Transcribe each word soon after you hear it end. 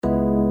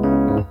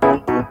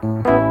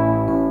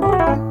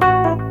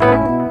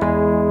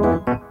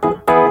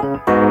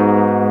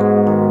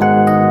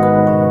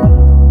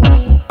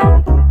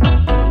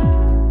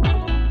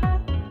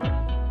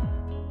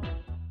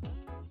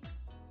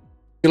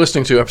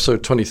listening to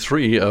episode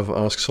 23 of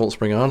Ask Salt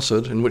Spring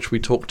Answered, in which we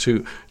talk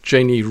to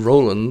Janey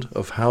Roland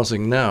of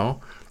Housing Now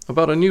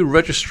about a new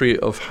registry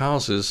of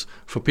houses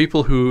for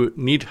people who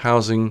need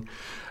housing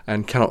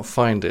and cannot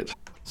find it.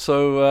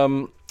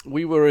 So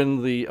we were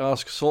in the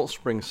Ask Salt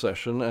Spring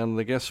session, and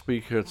the guest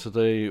speaker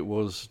today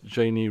was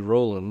Janey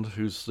Roland,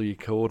 who's the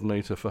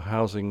coordinator for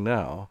Housing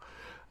Now.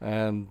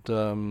 And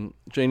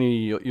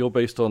Janey, you're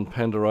based on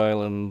Pender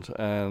Island,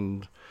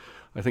 and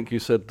I think you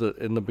said that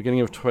in the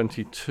beginning of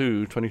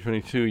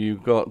 2022, you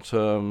got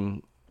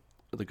the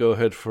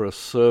go-ahead for a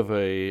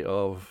survey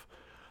of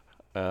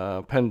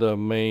Pender,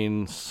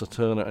 Maine,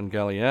 Saturna, and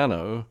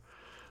Galliano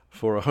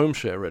for a home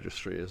share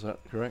registry. Is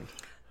that correct?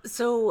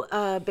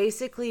 So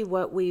basically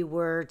what we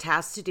were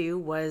tasked to do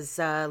was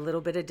a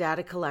little bit of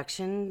data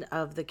collection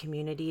of the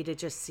community to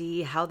just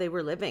see how they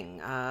were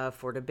living,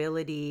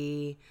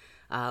 affordability,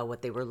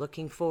 what they were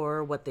looking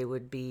for, what they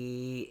would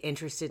be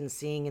interested in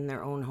seeing in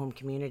their own home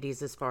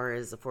communities as far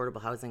as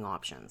affordable housing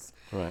options.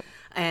 Right.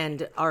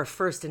 And our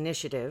first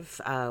initiative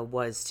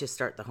was to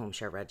start the home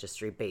share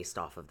registry based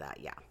off of that,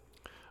 yeah.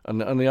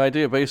 And the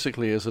idea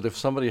basically is that if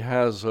somebody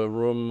has a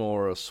room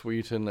or a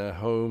suite in their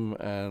home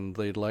and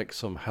they'd like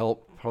some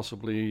help,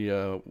 possibly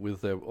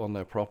with on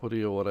their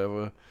property or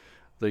whatever,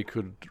 they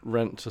could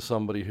rent to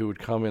somebody who would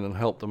come in and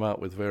help them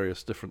out with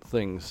various different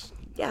things.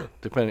 Yeah.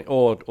 Depending,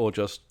 or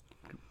just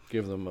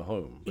give them a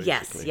home.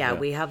 Yes, yeah.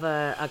 We have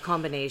a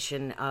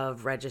combination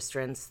of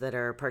registrants that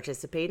are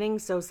participating.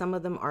 So some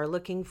of them are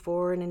looking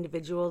for an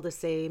individual to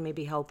say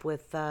maybe help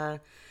with,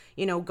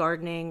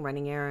 gardening,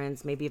 running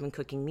errands, maybe even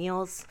cooking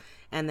meals.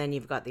 And then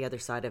you've got the other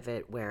side of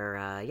it where,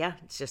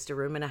 it's just a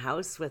room in a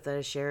house with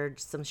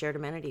some shared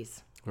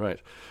amenities.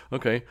 Right.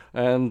 Okay.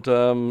 And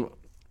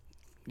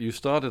you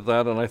started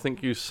that, and I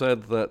think you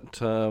said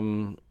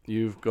that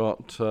you've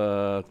got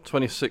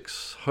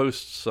 26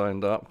 hosts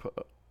signed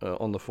up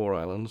on the 4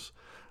 islands,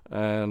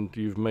 and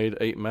you've made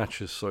 8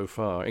 matches so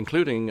far,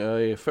 including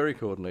a ferry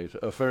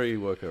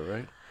worker,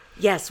 right?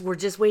 Yes, we're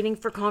just waiting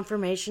for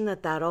confirmation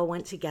that all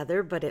went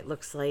together, but it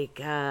looks like,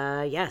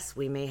 yes,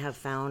 we may have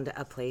found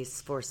a place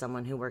for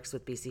someone who works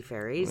with BC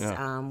Ferries.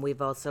 Yeah.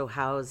 We've also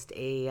housed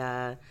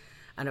an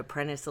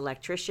apprentice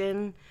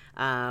electrician.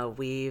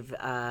 We've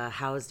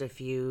housed a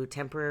few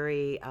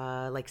temporary,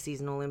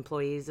 seasonal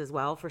employees as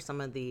well for some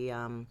of the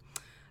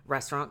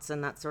restaurants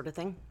and that sort of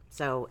thing.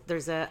 So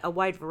there's a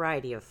wide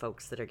variety of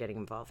folks that are getting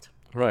involved.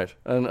 Right.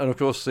 And of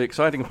course, the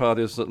exciting part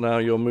is that now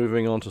you're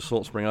moving on to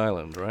Salt Spring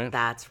Island, right?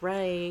 That's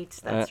right.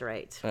 That's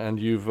right. And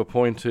you've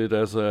appointed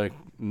as a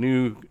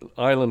new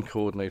island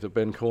coordinator,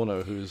 Ben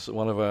Corno, who's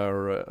one of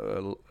our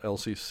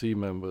LCC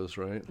members,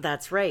 right?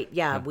 That's right.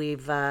 Yeah.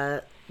 We've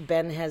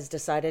Ben has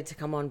decided to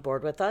come on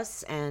board with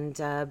us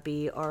and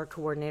be our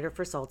coordinator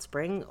for Salt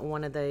Spring.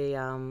 One of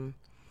the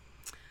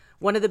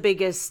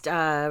biggest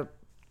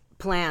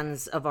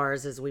plans of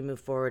ours as we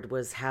move forward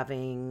was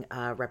having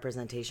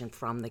representation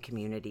from the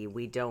community.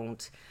 We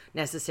don't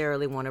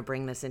necessarily want to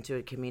bring this into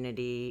a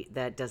community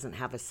that doesn't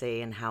have a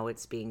say in how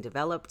it's being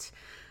developed.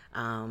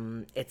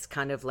 It's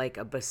kind of like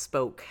a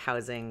bespoke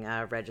housing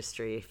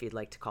registry, if you'd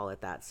like to call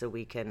it that. So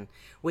we can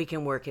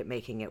work at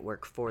making it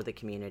work for the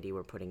community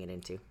we're putting it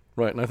into.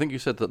 Right, and I think you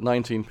said that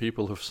 19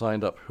 people have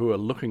signed up who are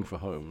looking for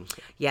homes.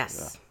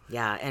 Yes,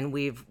 yeah, and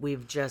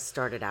we've just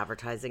started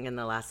advertising in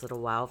the last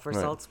little while for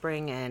Salt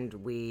Spring, and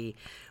we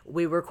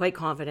were quite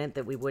confident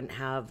that we wouldn't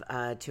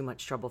have too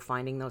much trouble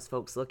finding those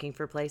folks looking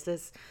for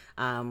places.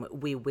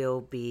 We will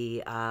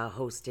be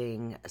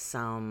hosting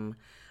some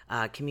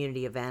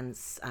community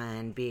events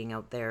and being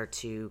out there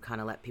to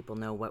kind of let people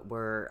know what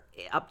we're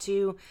up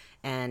to.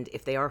 And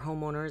if they are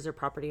homeowners or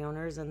property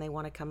owners and they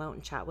want to come out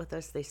and chat with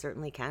us, they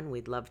certainly can.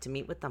 We'd love to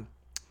meet with them.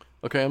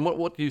 Okay, and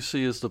what do you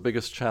see as the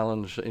biggest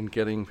challenge in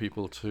getting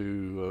people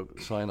to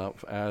sign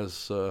up as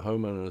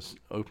homeowners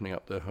opening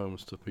up their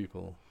homes to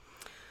people?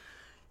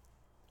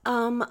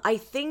 I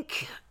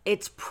think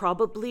it's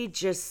probably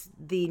just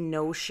the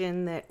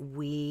notion that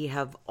we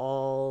have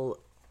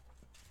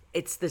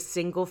it's the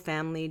single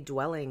family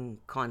dwelling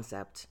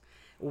concept.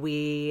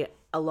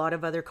 A lot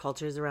of other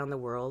cultures around the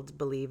world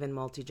believe in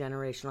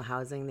multi-generational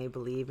housing. They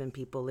believe in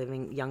people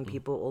living, young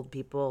people, old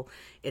people.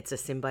 It's a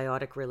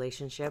symbiotic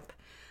relationship.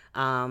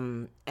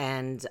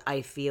 And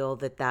I feel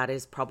that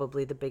is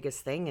probably the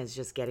biggest thing, is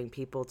just getting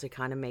people to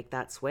kind of make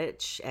that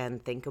switch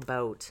and think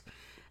about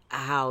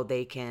how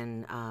they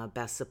can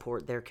best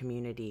support their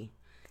community.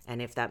 And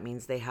if that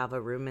means they have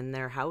a room in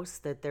their house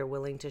that they're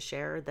willing to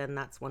share, then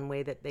that's one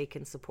way that they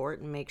can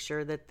support and make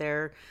sure that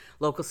their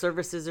local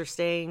services are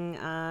staying,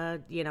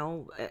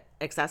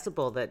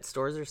 accessible, that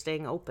stores are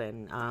staying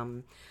open.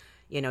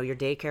 Your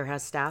daycare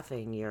has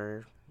staffing,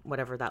 your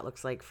whatever that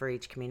looks like for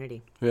each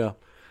community. Yeah.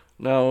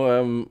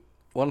 Now,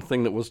 one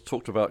thing that was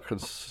talked about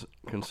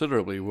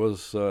considerably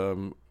was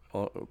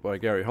by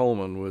Gary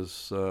Holman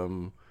was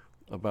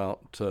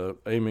about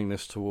aiming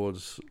this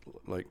towards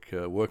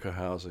worker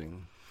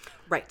housing.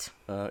 Right.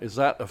 Is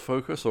that a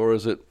focus, or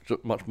is it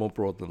much more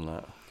broad than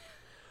that?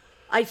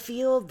 I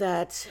feel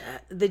that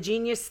the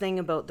genius thing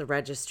about the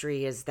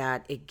registry is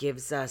that it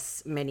gives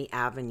us many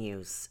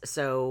avenues.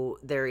 So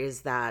there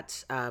is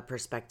that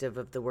perspective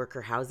of the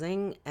worker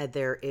housing.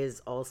 There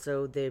is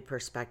also the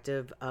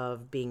perspective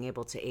of being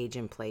able to age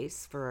in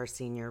place for our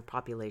senior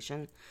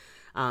population.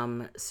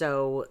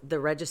 So the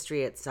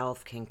registry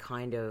itself can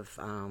kind of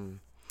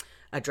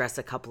address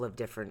a couple of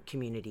different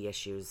community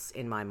issues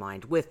in my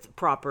mind with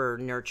proper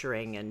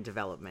nurturing and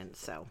development.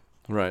 So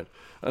Right.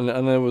 And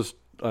there was,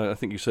 I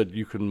think you said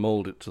you can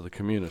mold it to the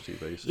community,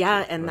 basically.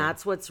 yeah, and right?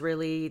 that's what's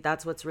really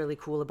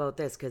cool about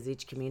this, because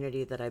each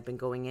community that I've been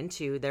going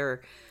into,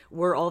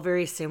 we're all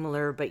very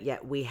similar, but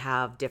yet we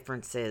have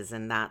differences,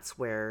 and that's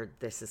where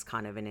this is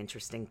kind of an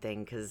interesting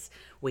thing, because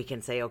we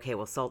can say, okay,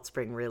 well, Salt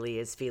Spring really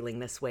is feeling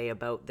this way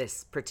about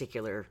this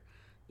particular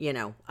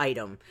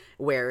item,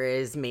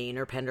 whereas Maine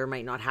or Pender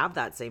might not have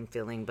that same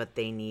feeling, but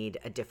they need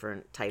a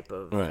different type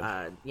of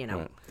Right.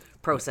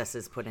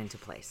 processes put into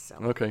place. So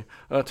Okay.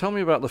 Tell me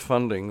about the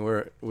funding,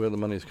 where the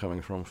money's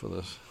coming from for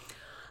this.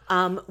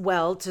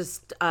 Well,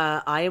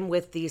 I am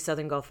with the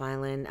Southern Gulf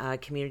Island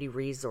Community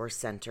Resource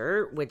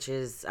Center, which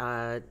is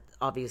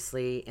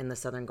obviously in the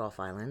Southern Gulf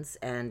Islands,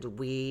 and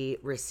we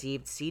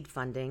received seed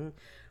funding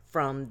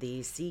from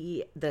the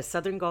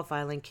Southern Gulf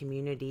Island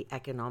Community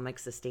Economic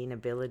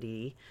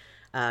Sustainability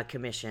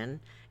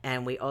Commission,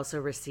 and we also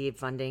received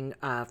funding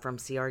from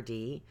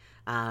CRD,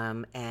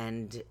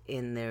 and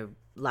in the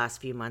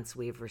last few months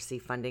we've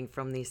received funding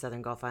from the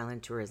Southern Gulf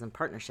Island Tourism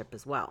Partnership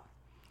as well.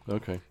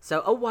 Okay.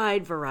 So a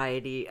wide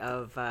variety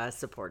of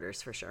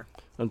supporters for sure.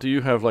 And do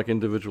you have like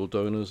individual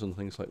donors and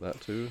things like that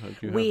too?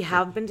 We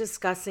have been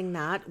discussing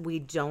that. We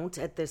don't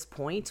at this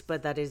point,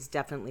 but that is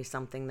definitely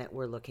something that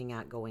we're looking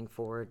at going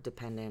forward,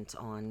 dependent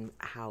on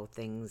how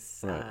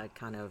things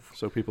kind of...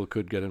 So people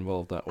could get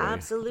involved that way.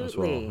 Absolutely. As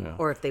well, yeah.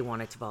 Or if they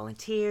wanted to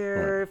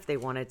volunteer, if they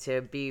wanted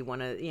to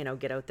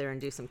get out there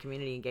and do some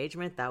community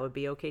engagement, that would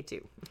be okay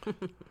too.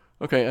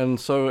 Okay, and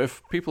so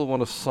if people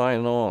want to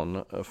sign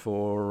on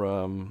for,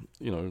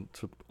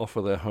 to offer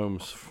their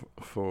homes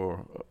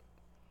for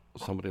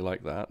somebody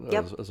like that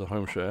as a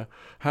home share,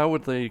 how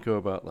would they go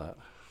about that?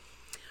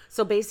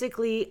 So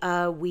basically,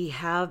 we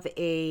have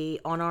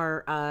on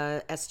our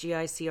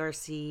SGI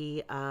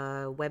CRC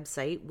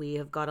website, we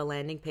have got a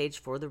landing page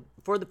for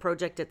the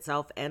project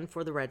itself and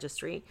for the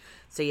registry.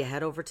 So you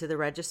head over to the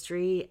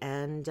registry,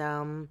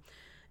 and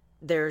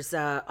there's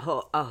a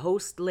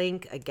host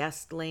link, a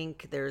guest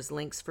link. There's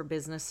links for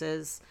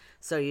businesses.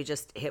 So you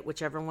just hit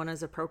whichever one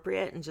is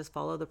appropriate and just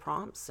follow the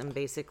prompts. And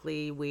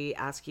basically, we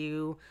ask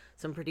you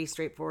some pretty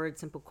straightforward,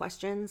 simple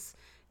questions.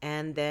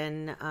 And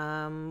then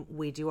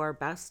we do our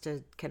best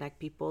to connect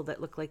people that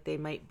look like they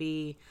might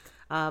be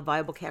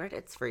viable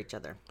candidates for each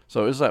other.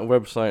 So is that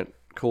website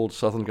called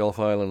Southern Gulf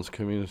Islands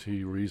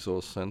Community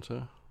Resource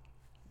Center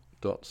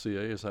 .ca?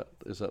 Is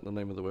that the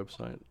name of the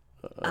website?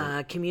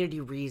 Community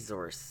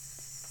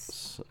Resource.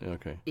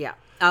 Okay. Yeah.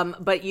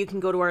 But you can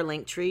go to our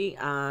Linktree.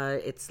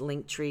 It's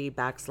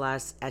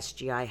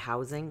Linktree/SGI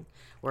Housing.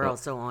 We're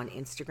also on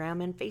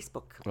Instagram and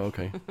Facebook.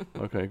 Okay.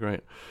 Okay,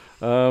 great.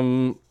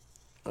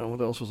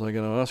 What else was I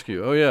going to ask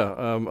you? Oh, yeah.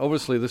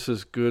 Obviously, this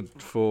is good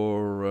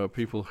for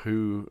people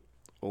who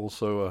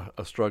also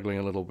are struggling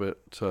a little bit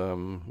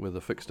with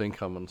a fixed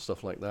income and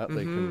stuff like that.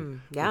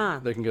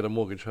 Mm-hmm. They can get a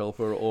mortgage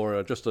helper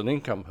or just an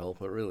income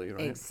helper, really,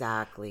 right?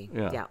 Exactly.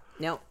 Yeah.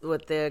 No,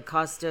 with the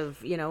cost of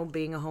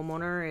being a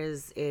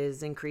homeowner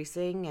is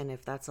increasing, and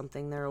if that's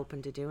something they're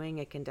open to doing,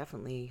 it can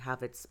definitely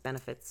have its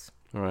benefits.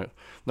 All right.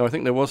 Now, I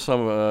think there was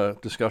some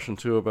discussion,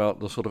 too, about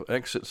the sort of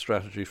exit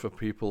strategy for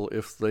people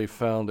if they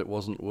found it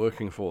wasn't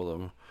working for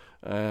them.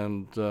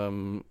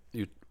 And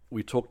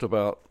we talked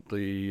about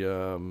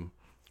the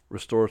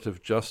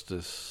restorative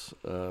justice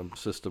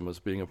system as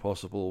being a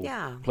possible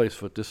place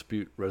for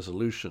dispute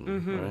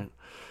resolution,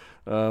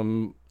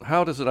 right?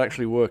 How does it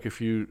actually work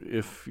if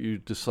you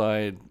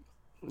decide,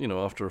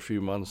 after a few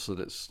months that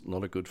it's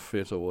not a good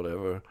fit or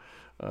whatever?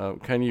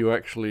 Can you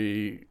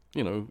actually,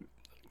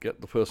 get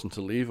the person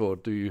to leave, or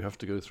do you have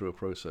to go through a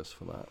process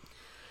for that?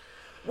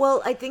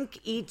 Well, I think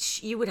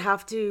you would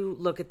have to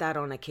look at that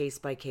on a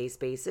case-by-case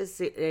basis.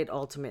 It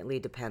ultimately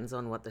depends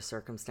on what the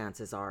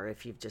circumstances are.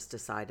 If you've just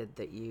decided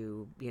that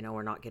you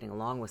are not getting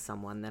along with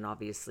someone, then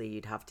obviously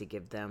you'd have to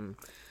give them,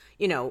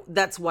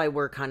 that's why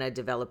we're kind of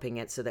developing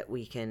it so that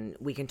we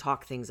can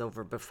talk things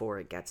over before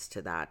it gets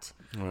to that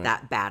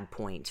bad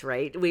point,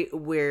 right?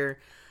 We're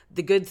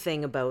the good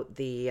thing about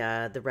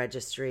the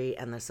registry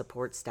and the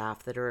support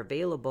staff that are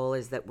available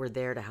is that we're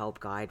there to help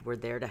guide. We're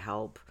there to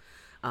help,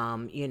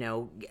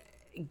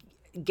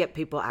 get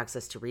people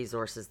access to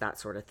resources, that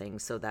sort of thing,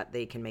 so that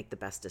they can make the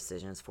best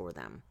decisions for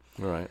them.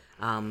 Right.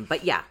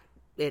 But yeah,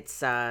 it's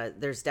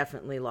there's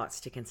definitely lots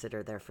to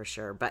consider there for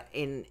sure. But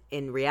in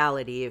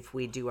reality, if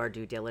we do our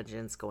due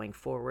diligence going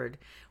forward,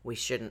 we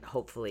shouldn't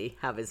hopefully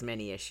have as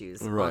many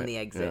issues on the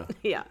exit.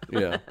 Yeah.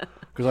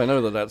 Because I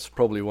know that's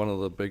probably one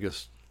of the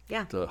biggest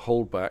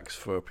holdbacks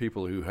for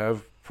people who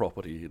have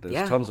property. There's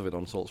Yeah. tons of it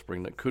on Salt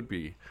Spring that could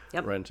be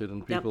Yep. rented,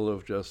 and Yep.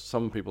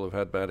 some people have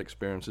had bad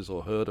experiences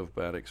or heard of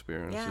bad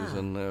experiences, Yeah.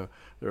 and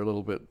they're a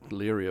little bit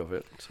leery of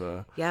it.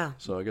 Yeah.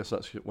 So I guess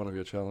that's one of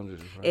your challenges,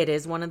 right? It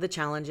is one of the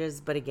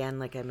challenges, but again,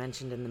 like I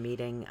mentioned in the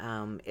meeting,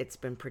 it's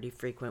been pretty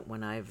frequent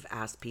when I've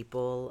asked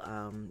people,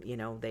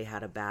 they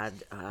had a bad,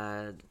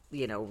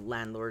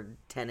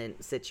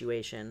 landlord-tenant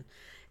situation,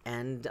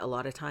 and a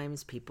lot of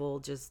times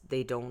people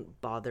they don't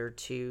bother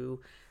to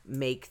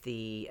make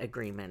the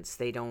agreements.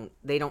 They don't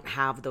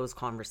have those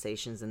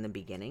conversations in the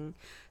beginning.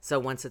 So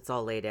once it's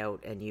all laid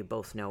out and you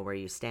both know where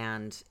you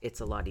stand, it's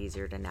a lot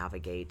easier to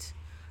navigate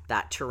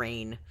that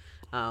terrain.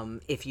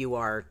 If you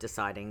are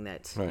deciding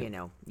that, Right.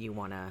 you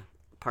want to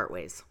part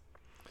ways.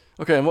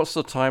 Okay, and what's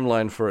the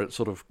timeline for it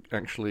sort of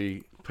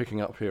actually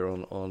picking up here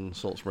on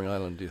Salt Spring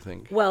Island, do you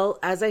think? Well,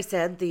 as I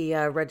said, the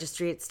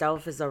registry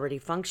itself is already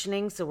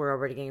functioning, so we're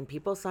already getting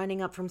people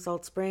signing up from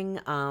Salt Spring.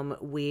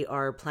 We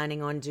are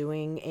planning on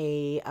doing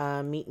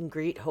a meet and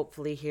greet,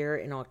 hopefully here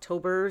in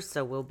October,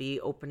 so we'll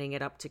be opening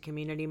it up to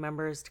community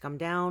members to come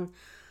down,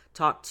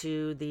 talk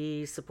to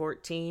the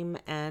support team,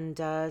 and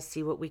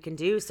see what we can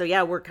do. So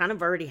yeah, we're kind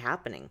of already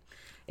happening.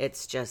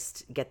 It's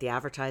just get the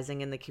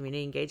advertising and the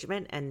community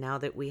engagement, and now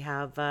that we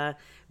have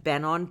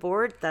Ben on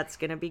board, that's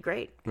going to be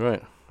great.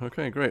 Right.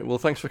 Okay, great. Well,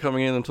 thanks for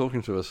coming in and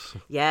talking to us.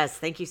 Yes,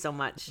 thank you so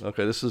much.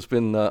 Okay, this has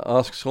been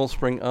Ask Salt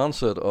Spring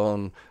Answered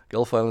on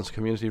Gulf Islands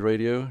Community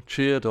Radio,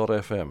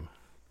 cheer.fm.